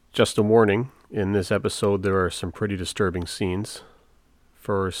Just a warning, in this episode there are some pretty disturbing scenes.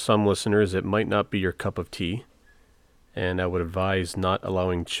 For some listeners, it might not be your cup of tea, and I would advise not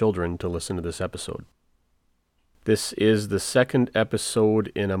allowing children to listen to this episode. This is the second episode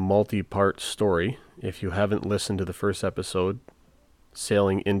in a multi-part story. If you haven't listened to the first episode,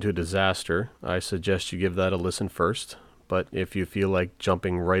 Sailing into Disaster, I suggest you give that a listen first. But if you feel like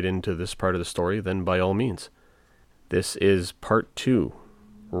jumping right into this part of the story, then by all means. This is part 2,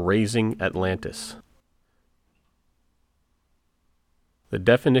 Raising Atlantis. The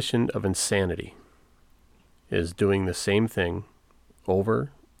definition of insanity is doing the same thing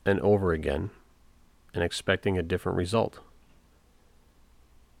over and over again and expecting a different result.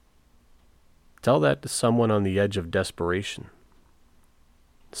 Tell that to someone on the edge of desperation,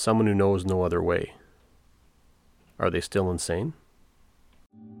 someone who knows no other way. Are they still insane?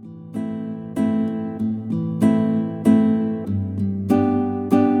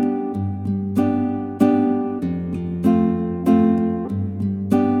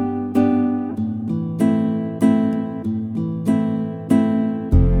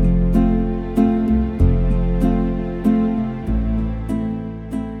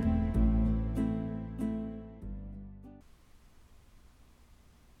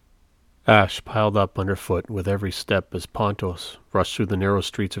 Ash piled up underfoot with every step as Pontos rushed through the narrow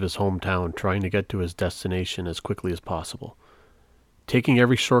streets of his hometown, trying to get to his destination as quickly as possible. Taking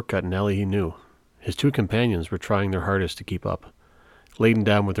every shortcut and alley he knew, his two companions were trying their hardest to keep up. Laden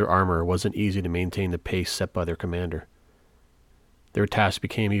down with their armor, it wasn't easy to maintain the pace set by their commander. Their task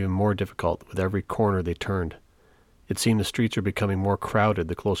became even more difficult with every corner they turned. It seemed the streets were becoming more crowded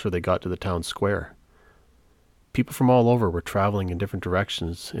the closer they got to the town square. People from all over were traveling in different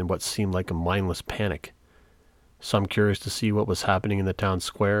directions in what seemed like a mindless panic. Some curious to see what was happening in the town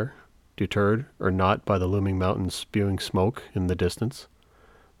square, deterred or not by the looming mountains spewing smoke in the distance,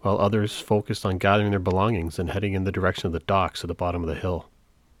 while others focused on gathering their belongings and heading in the direction of the docks at the bottom of the hill.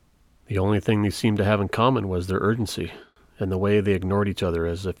 The only thing they seemed to have in common was their urgency, and the way they ignored each other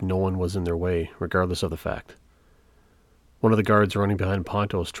as if no one was in their way, regardless of the fact. One of the guards running behind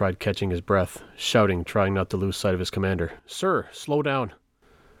Pontos tried catching his breath, shouting, trying not to lose sight of his commander. "Sir, slow down."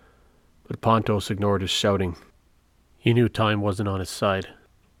 But Pontos ignored his shouting. He knew time wasn't on his side.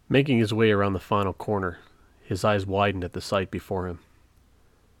 Making his way around the final corner, his eyes widened at the sight before him.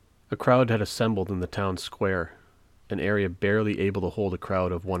 A crowd had assembled in the town square, an area barely able to hold a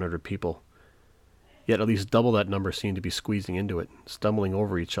crowd of 100 people. Yet at least double that number seemed to be squeezing into it, stumbling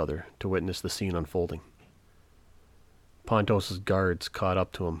over each other to witness the scene unfolding. Pontos' guards caught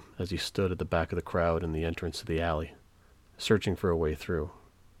up to him as he stood at the back of the crowd in the entrance to the alley, searching for a way through.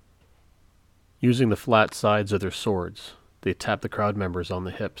 Using the flat sides of their swords, they tapped the crowd members on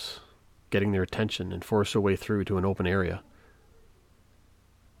the hips, getting their attention and forced their way through to an open area.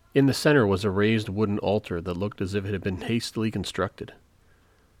 In the center was a raised wooden altar that looked as if it had been hastily constructed.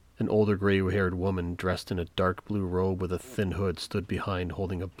 An older gray-haired woman dressed in a dark blue robe with a thin hood stood behind,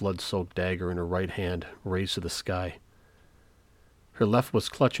 holding a blood-soaked dagger in her right hand raised to the sky. Her left was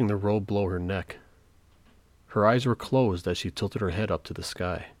clutching the robe below her neck. Her eyes were closed as she tilted her head up to the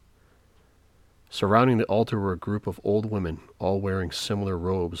sky. Surrounding the altar were a group of old women, all wearing similar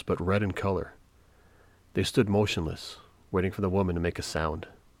robes but red in color. They stood motionless, waiting for the woman to make a sound.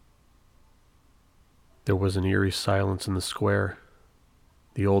 There was an eerie silence in the square.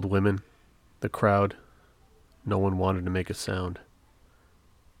 The old women, the crowd, no one wanted to make a sound.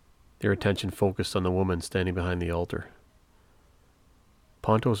 Their attention focused on the woman standing behind the altar.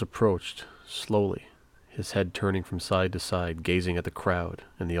 Pontos approached, slowly, his head turning from side to side, gazing at the crowd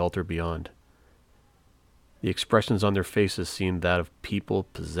and the altar beyond. The expressions on their faces seemed that of people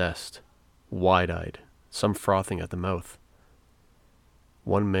possessed, wide-eyed, some frothing at the mouth.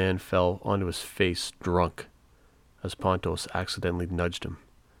 One man fell onto his face drunk, as Pontos accidentally nudged him.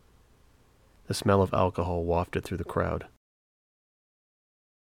 The smell of alcohol wafted through the crowd.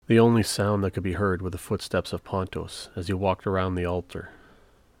 The only sound that could be heard were the footsteps of Pontos as he walked around the altar,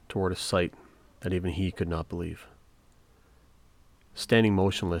 toward a sight that even he could not believe. Standing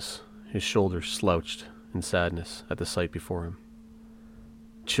motionless, his shoulders slouched in sadness at the sight before him.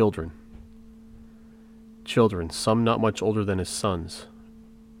 Children. Children, some not much older than his sons.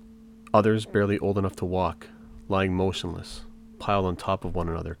 Others barely old enough to walk, lying motionless, piled on top of one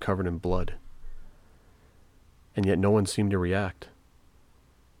another, covered in blood. And yet no one seemed to react.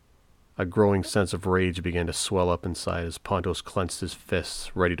 A growing sense of rage began to swell up inside as Pontos clenched his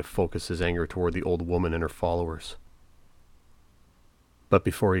fists, ready to focus his anger toward the old woman and her followers. But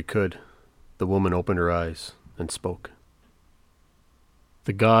before he could, the woman opened her eyes and spoke.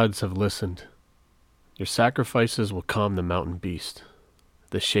 "The gods have listened. Your sacrifices will calm the mountain beast.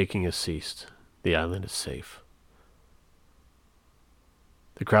 The shaking has ceased. The island is safe.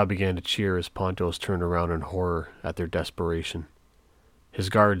 The crowd began to cheer as Pontos turned around in horror at their desperation. His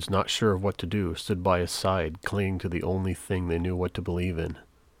guards, not sure of what to do, stood by his side, clinging to the only thing they knew what to believe in,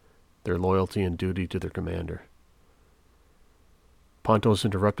 their loyalty and duty to their commander. Pontos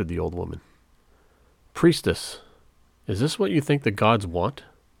interrupted the old woman. "Priestess, is this what you think the gods want?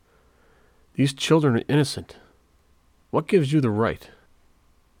 These children are innocent. What gives you the right?"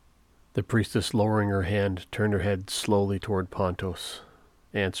 The priestess, lowering her hand, turned her head slowly toward Pontos,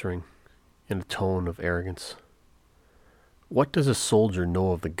 answering in a tone of arrogance. "What does a soldier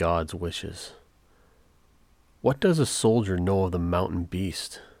know of the gods' wishes? What does a soldier know of the mountain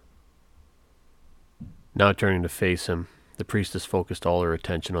beast?" Now turning to face him, the priestess focused all her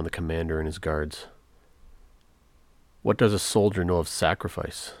attention on the commander and his guards. "What does a soldier know of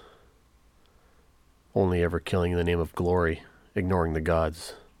sacrifice? Only ever killing in the name of glory, ignoring the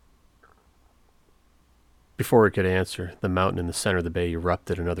gods." Before he could answer, the mountain in the center of the bay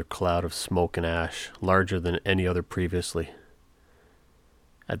erupted another cloud of smoke and ash, larger than any other previously.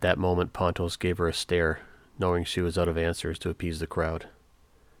 At that moment, Pontos gave her a stare, knowing she was out of answers to appease the crowd.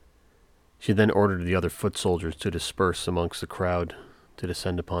 She then ordered the other foot soldiers to disperse amongst the crowd, to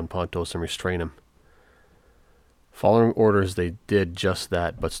descend upon Pontos and restrain him. Following orders, they did just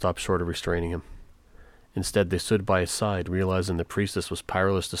that, but stopped short of restraining him. Instead, they stood by his side, realizing the priestess was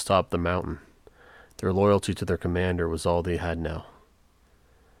powerless to stop the mountain. Their loyalty to their commander was all they had now.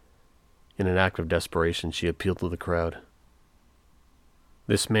 In an act of desperation, she appealed to the crowd.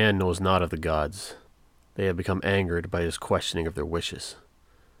 "This man knows not of the gods. They have become angered by his questioning of their wishes."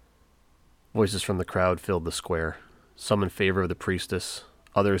 Voices from the crowd filled the square, some in favor of the priestess,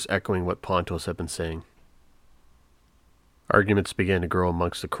 others echoing what Pontos had been saying. Arguments began to grow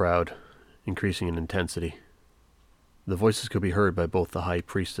amongst the crowd, increasing in intensity. The voices could be heard by both the high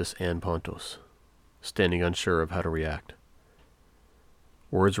priestess and Pontos, standing unsure of how to react.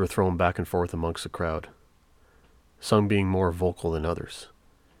 Words were thrown back and forth amongst the crowd, some being more vocal than others.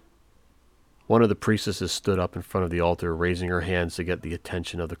 One of the priestesses stood up in front of the altar, raising her hands to get the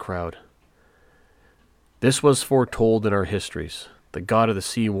attention of the crowd. "This was foretold in our histories. The god of the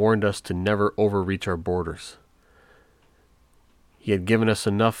sea warned us to never overreach our borders. He had given us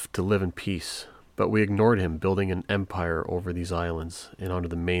enough to live in peace, but we ignored him, building an empire over these islands and onto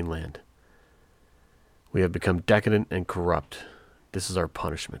the mainland. We have become decadent and corrupt. This is our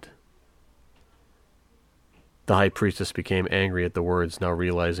punishment." The high priestess became angry at the words, now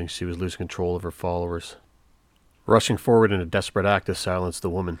realizing she was losing control of her followers. Rushing forward in a desperate act to silence the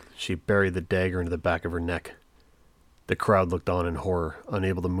woman, she buried the dagger into the back of her neck. The crowd looked on in horror,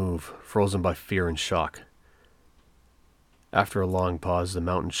 unable to move, frozen by fear and shock. After a long pause, the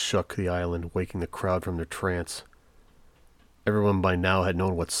mountain shook the island, waking the crowd from their trance. Everyone by now had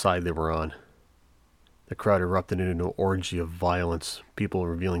known what side they were on. The crowd erupted into an orgy of violence, people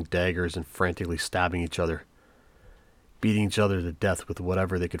revealing daggers and frantically stabbing each other, beating each other to death with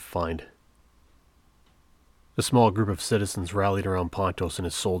whatever they could find. A small group of citizens rallied around Pontos and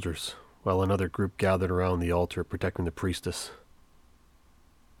his soldiers, while another group gathered around the altar protecting the priestess.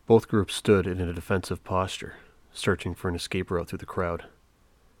 Both groups stood in a defensive posture, searching for an escape route through the crowd.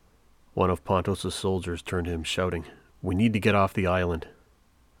 One of Pontos' soldiers turned to him, shouting, "We need to get off the island."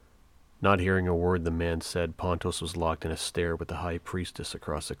 Not hearing a word the man said, Pontos was locked in a stare with the high priestess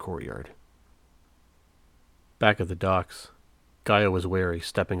across the courtyard. Back at the docks, Gaia was wary,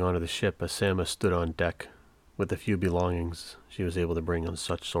 stepping onto the ship as Sama stood on deck, with the few belongings she was able to bring on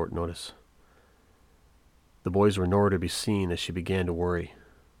such short notice. The boys were nowhere to be seen as she began to worry.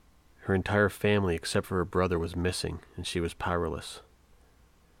 Her entire family, except for her brother, was missing, and she was powerless,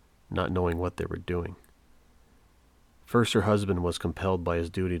 not knowing what they were doing. First, her husband was compelled by his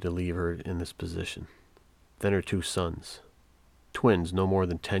duty to leave her in this position. Then her two sons, twins no more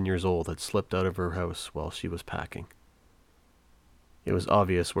than 10 years old, had slipped out of her house while she was packing. It was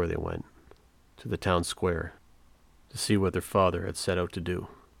obvious where they went, to the town square, to see what their father had set out to do.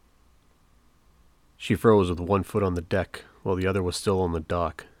 She froze with one foot on the deck while the other was still on the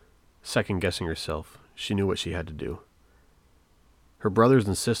dock. Second-guessing herself, she knew what she had to do. Her brother's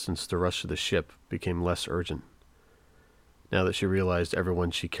insistence to rush to the ship became less urgent, now that she realized everyone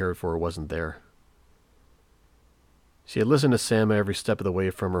she cared for wasn't there. She had listened to Sama every step of the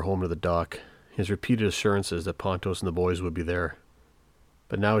way from her home to the dock, his repeated assurances that Pontos and the boys would be there,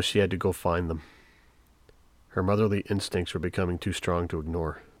 but now she had to go find them. Her motherly instincts were becoming too strong to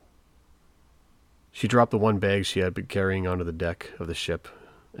ignore. She dropped the one bag she had been carrying onto the deck of the ship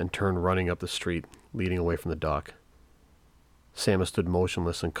and turned running up the street, leading away from the dock. Sama stood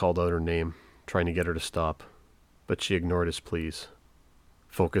motionless and called out her name, trying to get her to stop, but she ignored his pleas.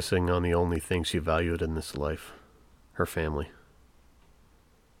 focusing on the only thing she valued in this life, her family.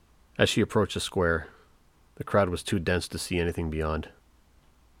 As she approached the square, the crowd was too dense to see anything beyond.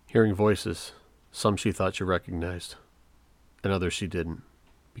 Hearing voices, some she thought she recognized, and others she didn't,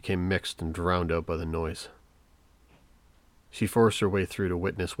 became mixed and drowned out by the noise. She forced her way through to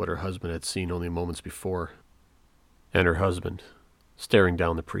witness what her husband had seen only moments before, and her husband, staring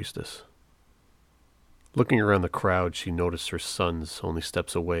down the priestess. Looking around the crowd, she noticed her sons only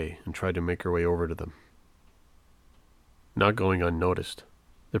steps away and tried to make her way over to them. Not going unnoticed,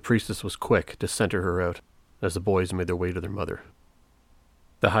 the priestess was quick to center her out as the boys made their way to their mother.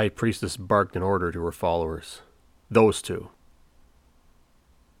 The high priestess barked an order to her followers. Those two.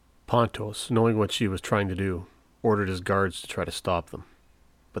 Pontos, knowing what she was trying to do, ordered his guards to try to stop them,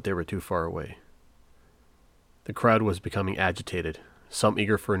 but they were too far away. The crowd was becoming agitated, some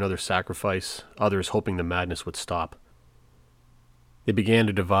eager for another sacrifice, others hoping the madness would stop. They began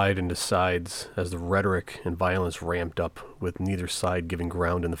to divide into sides as the rhetoric and violence ramped up, with neither side giving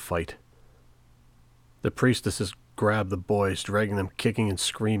ground in the fight. The priestesses grabbed the boys, dragging them kicking and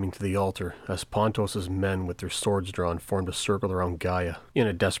screaming to the altar, as Pontos' men with their swords drawn formed a circle around Gaia in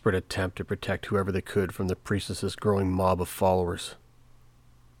a desperate attempt to protect whoever they could from the priestesses' growing mob of followers.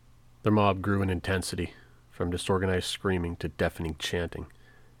 Their mob grew in intensity, from disorganized screaming to deafening chanting,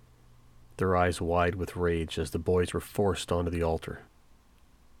 their eyes wide with rage as the boys were forced onto the altar.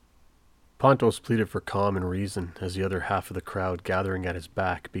 Pontos pleaded for calm and reason as the other half of the crowd gathering at his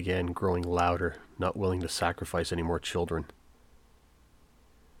back began growing louder, not willing to sacrifice any more children.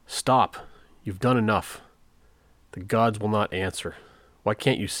 "Stop! You've done enough. The gods will not answer. Why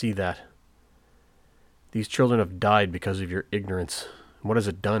can't you see that? These children have died because of your ignorance. What has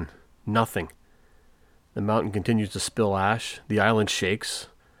it done? Nothing. The mountain continues to spill ash. The island shakes.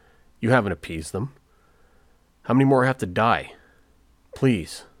 You haven't appeased them. How many more have to die?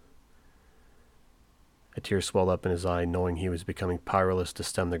 Please." A tear swelled up in his eye, knowing he was becoming powerless to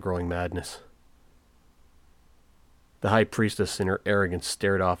stem the growing madness. The high priestess, in her arrogance,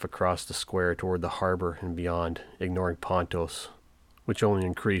 stared off across the square toward the harbor and beyond, ignoring Pontos, which only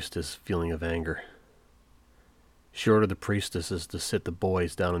increased his feeling of anger. She ordered the priestesses to sit the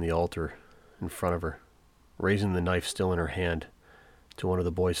boys down on the altar in front of her. Raising the knife still in her hand to one of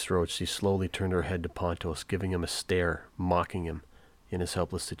the boys' throats, she slowly turned her head to Pontos, giving him a stare, mocking him in his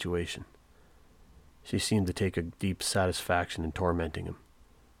helpless situation. She seemed to take a deep satisfaction in tormenting him.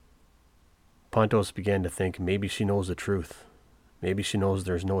 Pontos began to think maybe she knows the truth. Maybe she knows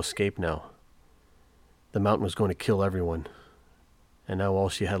there's no escape now. The mountain was going to kill everyone, and now all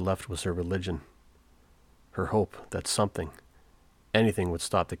she had left was her religion. Her hope that something, anything would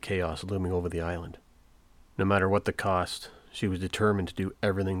stop the chaos looming over the island. No matter what the cost, she was determined to do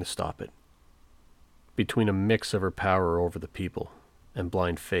everything to stop it. Between a mix of her power over the people and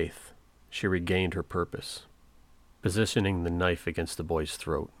blind faith, she regained her purpose, positioning the knife against the boy's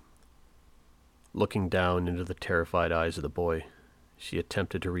throat. Looking down into the terrified eyes of the boy, she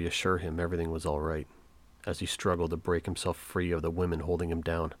attempted to reassure him everything was all right, as he struggled to break himself free of the women holding him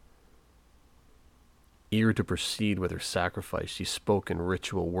down. Eager to proceed with her sacrifice, she spoke in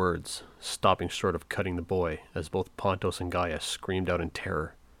ritual words, stopping short of cutting the boy, as both Pontos and Gaia screamed out in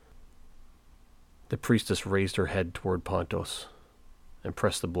terror. The priestess raised her head toward Pontos and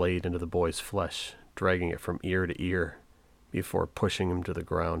pressed the blade into the boy's flesh, dragging it from ear to ear before pushing him to the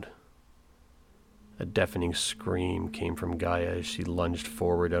ground. A deafening scream came from Gaia as she lunged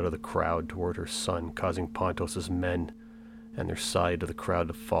forward out of the crowd toward her son, causing Pontos' men and their side of the crowd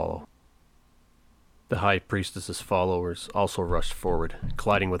to follow. The high priestess's followers also rushed forward,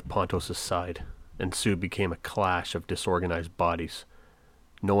 colliding with Pontos' side, and soon became a clash of disorganized bodies,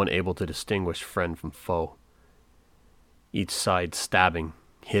 no one able to distinguish friend from foe. Each side stabbing,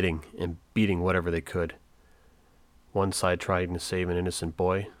 hitting, and beating whatever they could. One side trying to save an innocent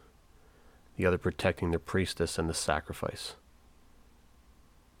boy, the other protecting the priestess and the sacrifice.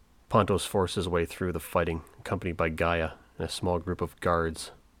 Pontos forced his way through the fighting, accompanied by Gaia and a small group of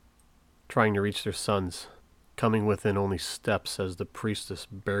guards, trying to reach their sons, coming within only steps as the priestess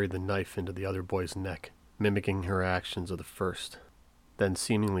buried the knife into the other boy's neck, mimicking her actions of the first. Then,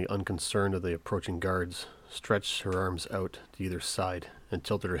 seemingly unconcerned of the approaching guards, stretched her arms out to either side and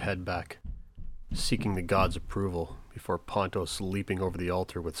tilted her head back, seeking the gods' approval before Pontos, leaping over the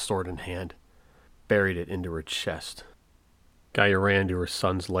altar with sword in hand, buried it into her chest. Gaia ran to her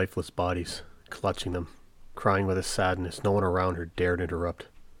sons' lifeless bodies, clutching them, crying with a sadness no one around her dared interrupt,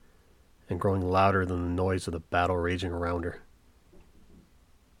 and growing louder than the noise of the battle raging around her.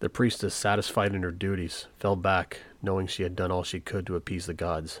 The priestess, satisfied in her duties, fell back, knowing she had done all she could to appease the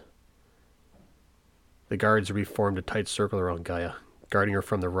gods. The guards reformed a tight circle around Gaia, guarding her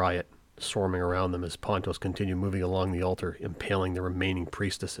from the riot swarming around them as Pontos continued moving along the altar, impaling the remaining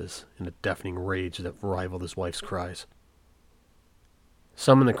priestesses in a deafening rage that rivaled his wife's cries.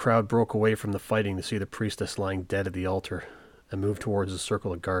 Some in the crowd broke away from the fighting to see the priestess lying dead at the altar and moved towards the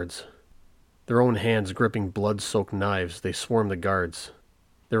circle of guards. Their own hands gripping blood-soaked knives, they swarmed the guards,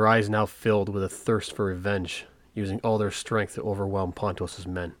 their eyes now filled with a thirst for revenge, using all their strength to overwhelm Pontos'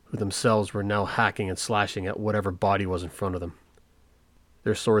 men, who themselves were now hacking and slashing at whatever body was in front of them,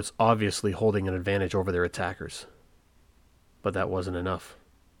 their swords obviously holding an advantage over their attackers. But that wasn't enough.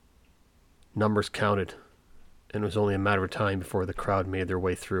 Numbers counted, and it was only a matter of time before the crowd made their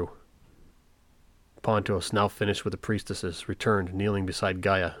way through. Pontos, now finished with the priestesses, returned, kneeling beside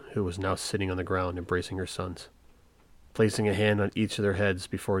Gaia, who was now sitting on the ground embracing her sons, placing a hand on each of their heads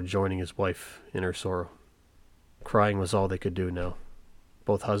before joining his wife in her sorrow. Crying was all they could do now,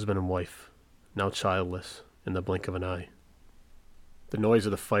 both husband and wife, now childless, in the blink of an eye. The noise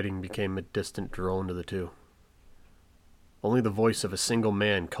of the fighting became a distant drone to the two. Only the voice of a single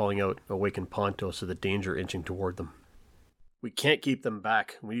man calling out awakened Pontos of the danger inching toward them. "We can't keep them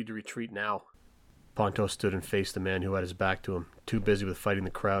back. We need to retreat now." Pontos stood and faced the man who had his back to him, too busy with fighting the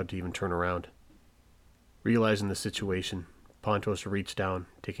crowd to even turn around. Realizing the situation, Pontos reached down,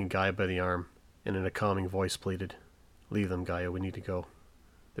 taking Gaia by the arm, and in a calming voice pleaded, "Leave them, Gaia. We need to go.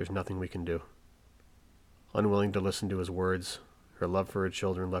 There's nothing we can do." Unwilling to listen to his words, her love for her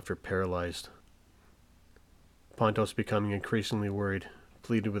children left her paralyzed. Pontos, becoming increasingly worried,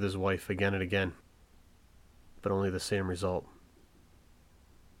 pleaded with his wife again and again, but only the same result.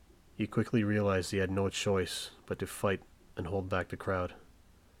 He quickly realized he had no choice but to fight and hold back the crowd.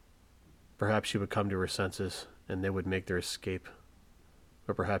 Perhaps she would come to her senses, and they would make their escape,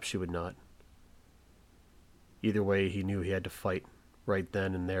 or perhaps she would not. Either way, he knew he had to fight, right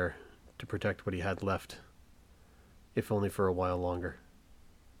then and there, to protect what he had left, if only for a while longer,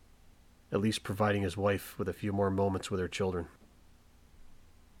 at least providing his wife with a few more moments with her children.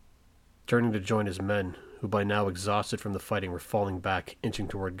 Turning to join his men, who by now exhausted from the fighting were falling back, inching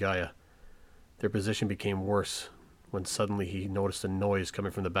toward Gaia, their position became worse when suddenly he noticed a noise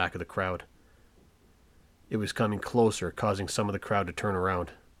coming from the back of the crowd. It was coming closer, causing some of the crowd to turn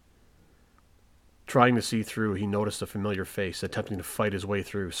around. Trying to see through, he noticed a familiar face, attempting to fight his way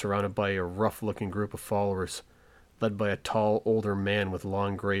through, surrounded by a rough-looking group of followers, led by a tall, older man with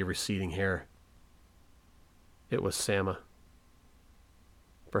long gray receding hair. It was Sama.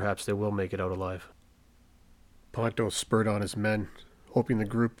 Perhaps they will make it out alive. Pontos spurred on his men, hoping the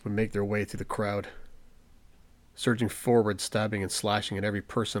group would make their way through the crowd, surging forward, stabbing and slashing at every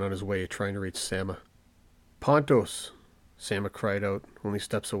person on his way, trying to reach Sama. "Pontos!" Sama cried out, only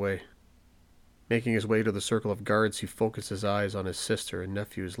steps away. Making his way to the circle of guards, he focused his eyes on his sister and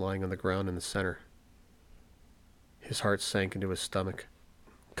nephews lying on the ground in the center. His heart sank into his stomach,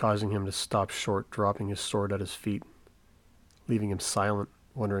 causing him to stop short, dropping his sword at his feet, leaving him silent,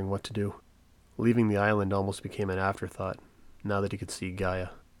 wondering what to do. Leaving the island almost became an afterthought, now that he could see Gaia.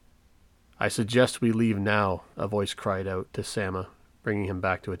 "I suggest we leave now," a voice cried out to Sama, bringing him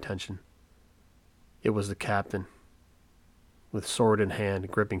back to attention. It was the captain, with sword in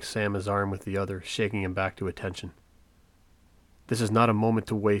hand, gripping Sama's arm with the other, shaking him back to attention. "This is not a moment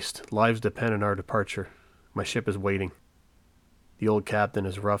to waste. Lives depend on our departure. My ship is waiting." The old captain,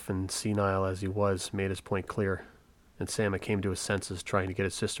 as rough and senile as he was, made his point clear, and Sama came to his senses, trying to get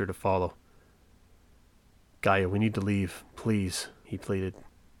his sister to follow. "Gaia, we need to leave, please," he pleaded.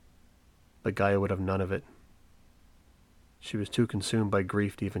 But Gaia would have none of it. She was too consumed by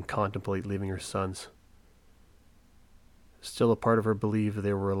grief to even contemplate leaving her sons. Still, a part of her believed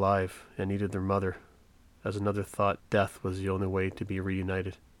they were alive and needed their mother, as another thought death was the only way to be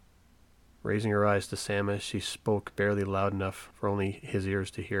reunited. Raising her eyes to Sama, she spoke barely loud enough for only his ears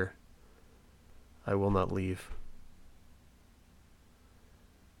to hear. "I will not leave."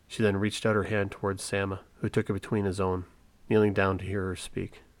 She then reached out her hand towards Sama, who took it between his own, kneeling down to hear her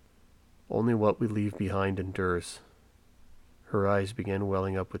speak. "Only what we leave behind endures." Her eyes began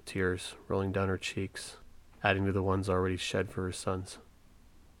welling up with tears, rolling down her cheeks, adding to the ones already shed for her sons.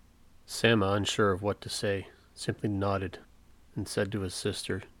 Sama, unsure of what to say, simply nodded and said to his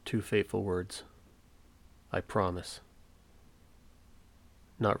sister two fateful words, "I promise,"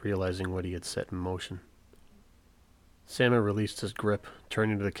 not realizing what he had set in motion. Sama released his grip,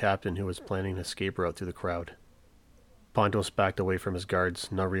 turning to the captain who was planning an escape route through the crowd. Pontos backed away from his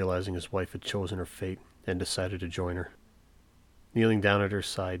guards, not realizing his wife had chosen her fate, and decided to join her. Kneeling down at her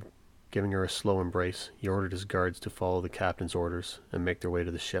side, giving her a slow embrace, he ordered his guards to follow the captain's orders and make their way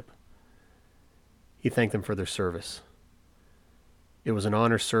to the ship. He thanked them for their service. "It was an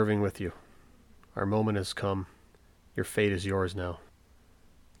honor serving with you. Our moment has come. Your fate is yours now.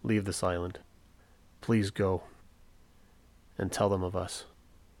 Leave this island. Please go, and tell them of us.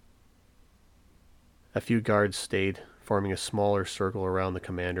 A few guards stayed, forming a smaller circle around the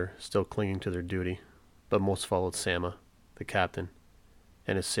commander, still clinging to their duty, but most followed Sama, the captain,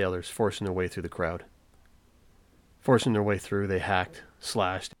 and his sailors, forcing their way through the crowd. Forcing their way through, they hacked,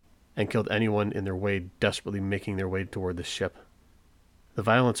 slashed, and killed anyone in their way desperately making their way toward the ship. The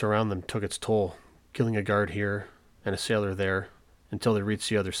violence around them took its toll, killing a guard here and a sailor there until they reached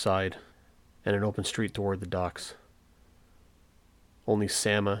the other side and an open street toward the docks. Only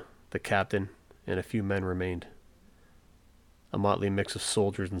Sama, the captain, and a few men remained. A motley mix of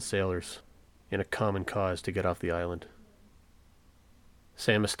soldiers and sailors in a common cause to get off the island.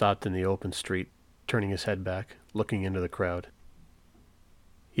 Sama stopped in the open street, turning his head back, looking into the crowd.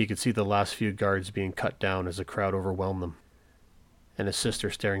 He could see the last few guards being cut down as the crowd overwhelmed them, and his sister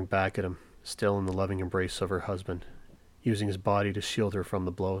staring back at him, still in the loving embrace of her husband, using his body to shield her from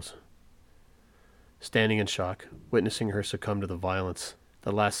the blows. Standing in shock, witnessing her succumb to the violence,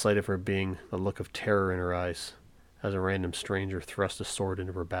 the last sight of her being the look of terror in her eyes, as a random stranger thrust a sword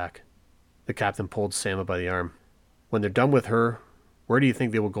into her back. The captain pulled Sama by the arm. When they're done with her, where do you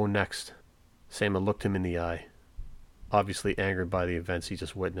think they will go next? Sama looked him in the eye, obviously angered by the events he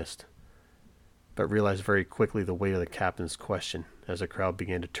just witnessed, but realized very quickly the weight of the captain's question as the crowd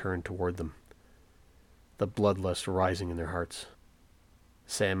began to turn toward them, the bloodlust rising in their hearts.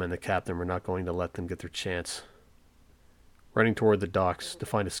 Sam and the captain were not going to let them get their chance. Running toward the docks to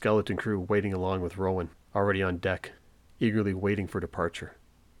find a skeleton crew waiting along with Rowan, already on deck, eagerly waiting for departure.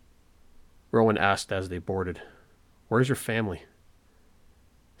 Rowan asked as they boarded, "Where's your family?"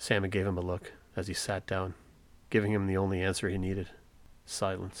 Sam gave him a look as he sat down, giving him the only answer he needed: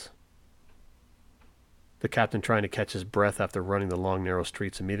 silence. The captain, trying to catch his breath after running the long, narrow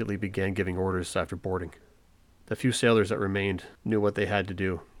streets, immediately began giving orders after boarding. The few sailors that remained knew what they had to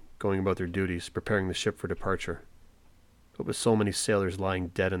do, going about their duties, preparing the ship for departure. But with so many sailors lying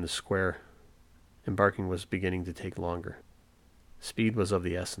dead in the square, embarking was beginning to take longer. Speed was of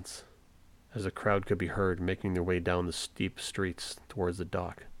the essence, as the crowd could be heard making their way down the steep streets towards the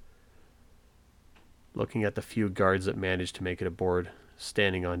dock. Looking at the few guards that managed to make it aboard,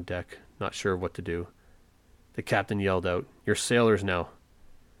 standing on deck, not sure what to do, the captain yelled out, "You're sailors now,"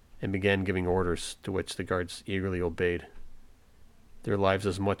 and began giving orders, to which the guards eagerly obeyed, their lives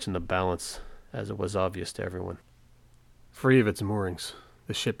as much in the balance as it was obvious to everyone. Free of its moorings,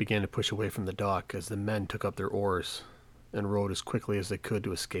 the ship began to push away from the dock as the men took up their oars and rowed as quickly as they could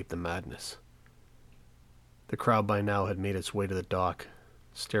to escape the madness. The crowd by now had made its way to the dock,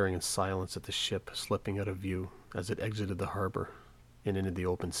 staring in silence at the ship slipping out of view as it exited the harbor and into the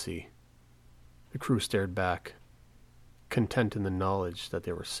open sea. The crew stared back, content in the knowledge that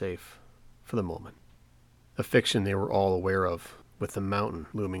they were safe, for the moment. A fiction they were all aware of, with the mountain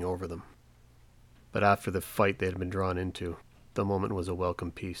looming over them. But after the fight they had been drawn into, the moment was a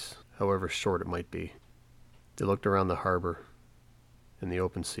welcome peace, however short it might be. They looked around the harbor and the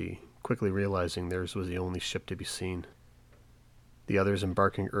open sea, quickly realizing theirs was the only ship to be seen. The others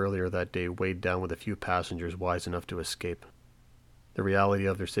embarking earlier that day weighed down with a few passengers wise enough to escape. The reality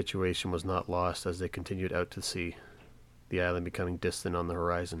of their situation was not lost as they continued out to sea, the island becoming distant on the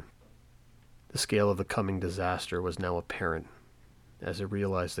horizon. The scale of the coming disaster was now apparent, as they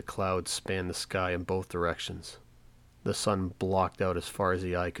realized the clouds spanned the sky in both directions. The sun blocked out as far as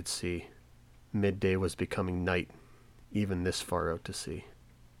the eye could see. Midday was becoming night, even this far out to sea.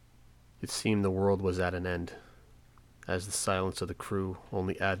 It seemed the world was at an end, as the silence of the crew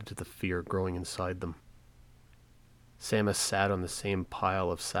only added to the fear growing inside them. Sama sat on the same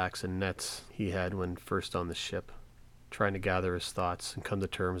pile of sacks and nets he had when first on the ship, trying to gather his thoughts and come to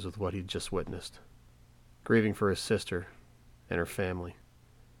terms with what he'd just witnessed. Grieving for his sister and her family,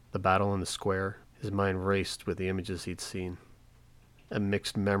 the battle in the square, his mind raced with the images he'd seen. A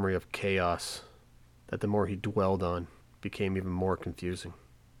mixed memory of chaos that the more he dwelled on became even more confusing.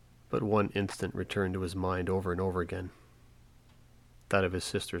 But one instant returned to his mind over and over again, that of his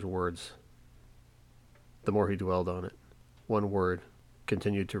sister's words. The more he dwelled on it, one word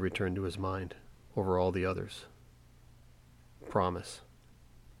continued to return to his mind over all the others. Promise.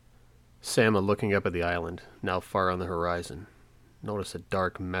 Sama, looking up at the island, now far on the horizon, noticed a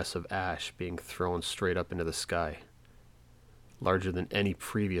dark mess of ash being thrown straight up into the sky, larger than any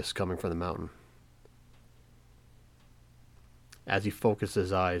previous coming from the mountain. As he focused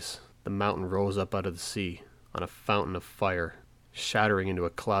his eyes, the mountain rose up out of the sea on a fountain of fire, shattering into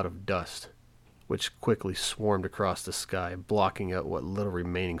a cloud of dust, which quickly swarmed across the sky, blocking out what little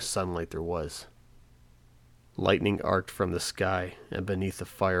remaining sunlight there was. Lightning arced from the sky and beneath the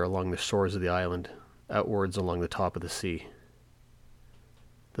fire along the shores of the island, outwards along the top of the sea.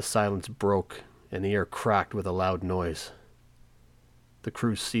 The silence broke, and the air cracked with a loud noise. The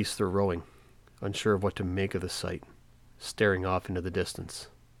crew ceased their rowing, unsure of what to make of the sight, staring off into the distance.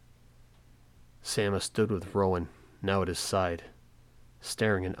 Sam stood with Rowan, now at his side,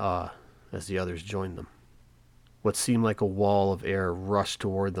 staring in awe as the others joined them. What seemed like a wall of air rushed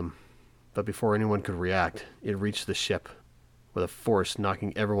toward them, but before anyone could react, it reached the ship, with a force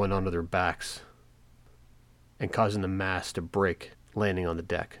knocking everyone onto their backs and causing the mast to break, landing on the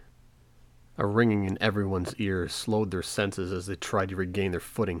deck. A ringing in everyone's ears slowed their senses as they tried to regain their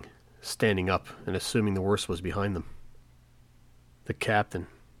footing, standing up and assuming the worst was behind them. The captain,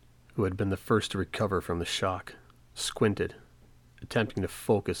 who had been the first to recover from the shock, squinted, attempting to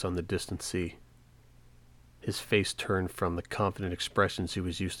focus on the distant sea. His face turned from the confident expressions he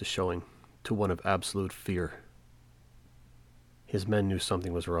was used to showing to one of absolute fear. His men knew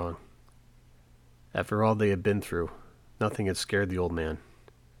something was wrong. After all they had been through, nothing had scared the old man.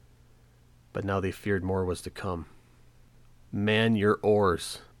 But now they feared more was to come. "Man your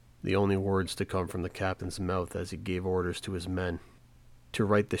oars," the only words to come from the captain's mouth as he gave orders to his men to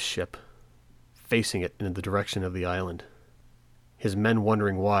right the ship, facing it in the direction of the island. His men,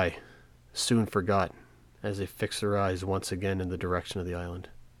 wondering why, soon forgot as they fixed their eyes once again in the direction of the island,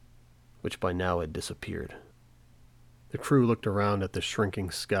 which by now had disappeared. The crew looked around at the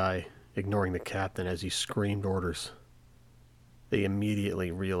shrinking sky, ignoring the captain as he screamed orders. They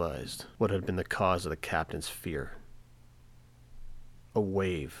immediately realized what had been the cause of the captain's fear. A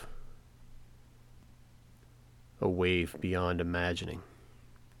wave. A wave beyond imagining.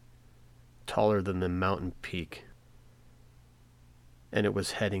 Taller than the mountain peak. And it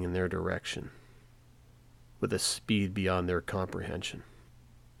was heading in their direction, with a speed beyond their comprehension.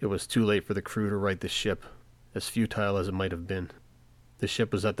 It was too late for the crew to right the ship, as futile as it might have been. The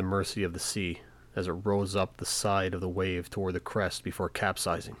ship was at the mercy of the sea, as it rose up the side of the wave toward the crest before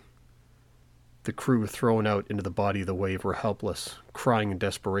capsizing. The crew thrown out into the body of the wave were helpless, crying in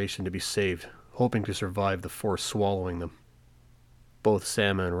desperation to be saved, hoping to survive the force swallowing them. Both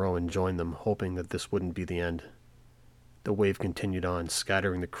Sam and Rowan joined them, hoping that this wouldn't be the end. The wave continued on,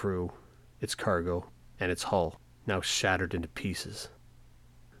 scattering the crew, its cargo, and its hull, now shattered into pieces.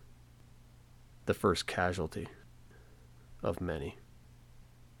 The first casualty of many.